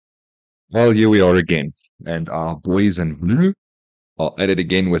Well, here we are again, and our boys in blue are at it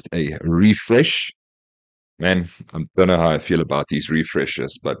again with a refresh. Man, I don't know how I feel about these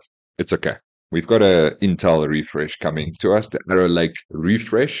refreshes, but it's okay. We've got a Intel refresh coming to us, the Arrow Lake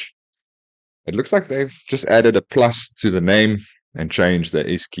refresh. It looks like they've just added a plus to the name and changed the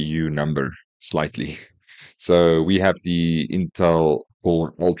SKU number slightly. So we have the Intel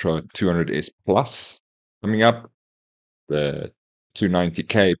Core Ultra 200S Plus coming up, the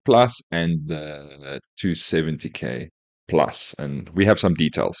 290K plus and the 270K plus. And we have some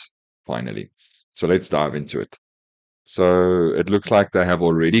details finally. So let's dive into it. So it looks like they have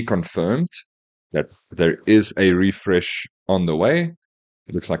already confirmed that there is a refresh on the way.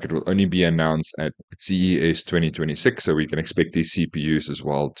 It looks like it will only be announced at CES 2026. So we can expect these CPUs as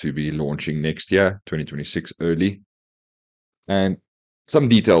well to be launching next year, 2026 early. And some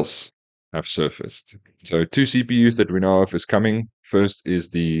details have surfaced. So two CPUs that we know of is coming. First is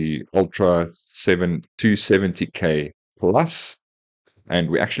the Ultra 7 270K Plus, and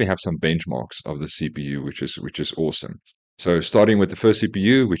we actually have some benchmarks of the CPU, which is awesome. So starting with the first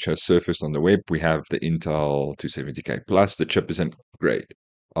CPU, which has surfaced on the web, we have the Intel 270K Plus. The chip is an upgrade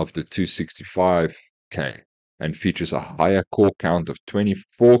of the 265K and features a higher core count of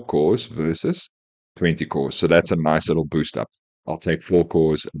 24 cores versus 20 cores. So that's a nice little boost up. I'll take 4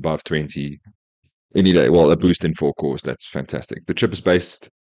 cores above 20 any day. Well, a boost in 4 cores, that's fantastic. The chip is based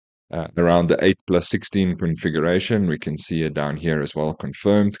around the 8 plus 16 configuration. We can see it down here as well,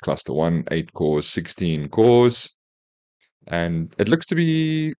 confirmed. Cluster 1, 8 cores, 16 cores. And it looks to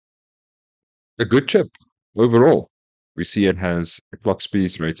be a good chip overall. We see it has a clock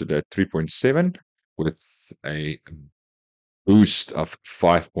speed rated at 3.7 with a boost of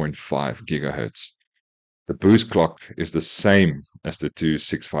 5.5 gigahertz. The boost clock is the same as the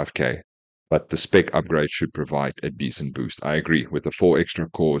 265K, but the spec upgrade should provide a decent boost. I agree. With the 4 extra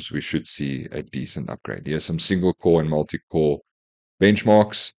cores, we should see a decent upgrade. Here's some single core and multi-core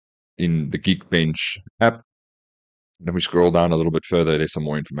benchmarks in the Geekbench app. Then we scroll down a little bit further, there's some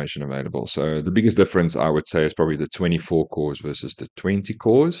more information available. So the biggest difference, I would say, is probably the 24 cores versus the 20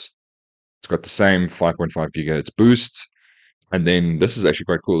 cores. It's got the same 5.5 gigahertz boost. And then this is actually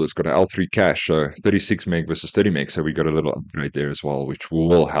quite cool. It's got an L3 cache, so 36 meg versus 30 meg. So we got a little upgrade there as well, which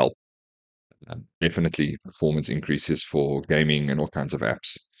will help. Definitely performance increases for gaming and all kinds of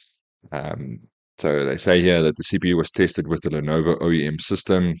apps. Um, so they say here that the CPU was tested with the Lenovo OEM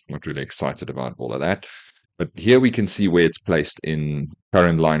system. Not really excited about all of that. But here we can see where it's placed in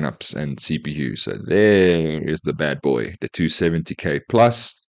current lineups and CPUs. So there is the bad boy, the 270K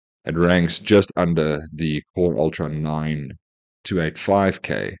plus. It ranks just under the Core Ultra 9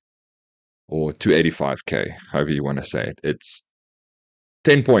 285K or 285K, however you want to say it. It's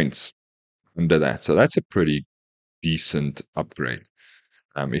 10 points under that. So that's a pretty decent upgrade.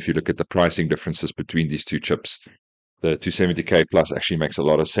 If you look at the pricing differences between these two chips, the 270K plus actually makes a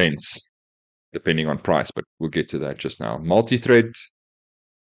lot of sense depending on price, but we'll get to that just now. Multi-thread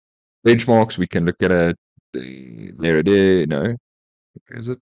benchmarks, we can look at it. There it is. No, where is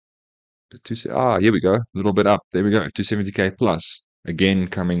it? Here we go. A little bit up. There we go. 270K plus. Again,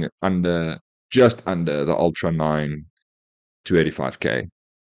 coming just under the Ultra 9 285K.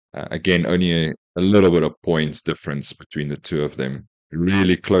 Again, only a little bit of points difference between the two of them.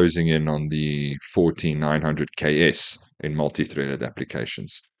 Really closing in on the 14900KS in multi-threaded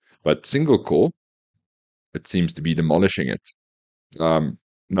applications. But single core, it seems to be demolishing it.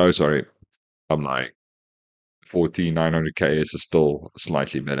 No, sorry, I'm lying. 14900KS is still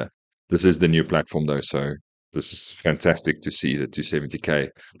slightly better. This is the new platform though, so this is fantastic to see the 270K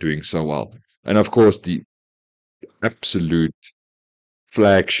doing so well. And of course, the absolute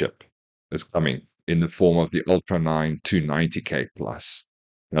flagship is coming in the form of the Ultra 9 290K Plus.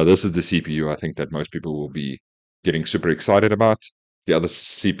 Now, this is the CPU I think that most people will be getting super excited about. The other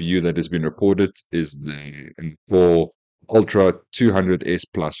CPU that has been reported is the Core Ultra 200S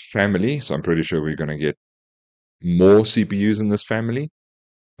Plus family. So I'm pretty sure we're going to get more CPUs in this family,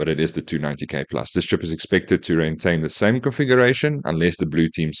 but it is the 290K Plus. This chip is expected to maintain the same configuration unless the blue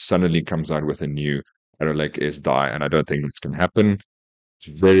team suddenly comes out with a new Arrow Lake S die, and I don't think this can happen.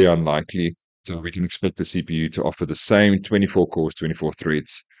 It's very unlikely. So we can expect the CPU to offer the same 24 cores, 24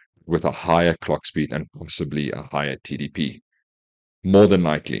 threads with a higher clock speed and possibly a higher TDP. More than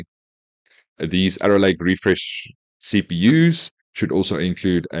likely. These Arrow Lake refresh CPUs should also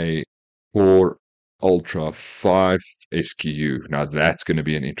include a Core Ultra 5 SKU. Now that's going to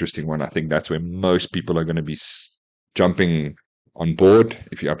be an interesting one. I think that's where most people are going to be jumping on board.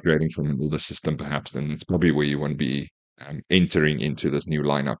 If you're upgrading from an older system, perhaps, then it's probably where you want to be entering into this new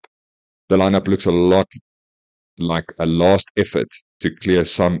lineup. The lineup looks a lot like a last effort to clear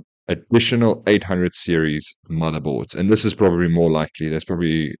some additional 800 series motherboards. And this is probably more likely. There's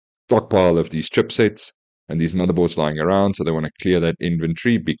probably a stockpile of these chipsets and these motherboards lying around. So they want to clear that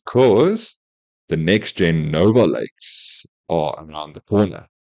inventory because the next gen Nova Lakes are around the corner.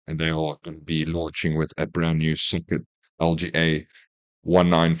 And they are going to be launching with a brand new socket LGA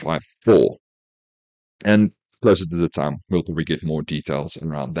 1954. And closer to the time, we'll probably get more details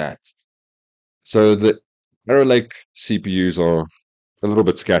around that. So the Arrow Lake CPUs are a little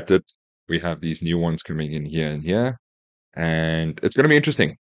bit scattered. We have these new ones coming in here and here, and it's going to be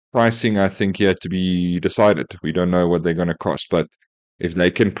interesting. Pricing, I think, yet to be decided. We don't know what they're going to cost, but if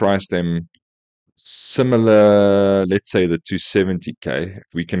they can price them similar, let's say the 270K, if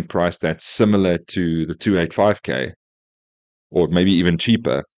we can price that similar to the 285K, or maybe even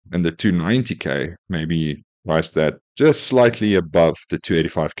cheaper, and the 290K, maybe price that just slightly above the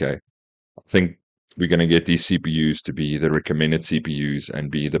 285K. I think we're going to get these CPUs to be the recommended CPUs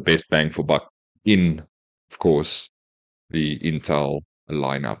and be the best bang for buck in, of course, the Intel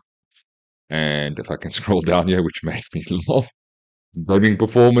lineup. And if I can scroll down here, which made me laugh, gaming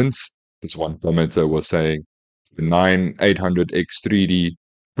performance. This one commenter was saying the 9800X3D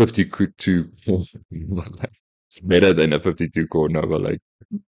 52 core Nova Lake. It's better than a 52 core Nova Lake.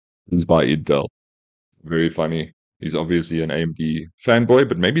 It's by Intel. Very funny. He's obviously an AMD fanboy,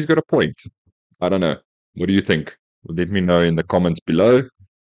 but maybe he's got a point. I don't know. What do you think? Let me know in the comments below.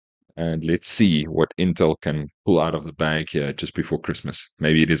 And let's see what Intel can pull out of the bag here just before Christmas.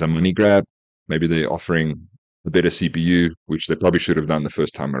 Maybe it is a money grab. Maybe they're offering a better CPU, which they probably should have done the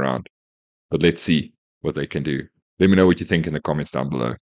first time around. But let's see what they can do. Let me know what you think in the comments down below.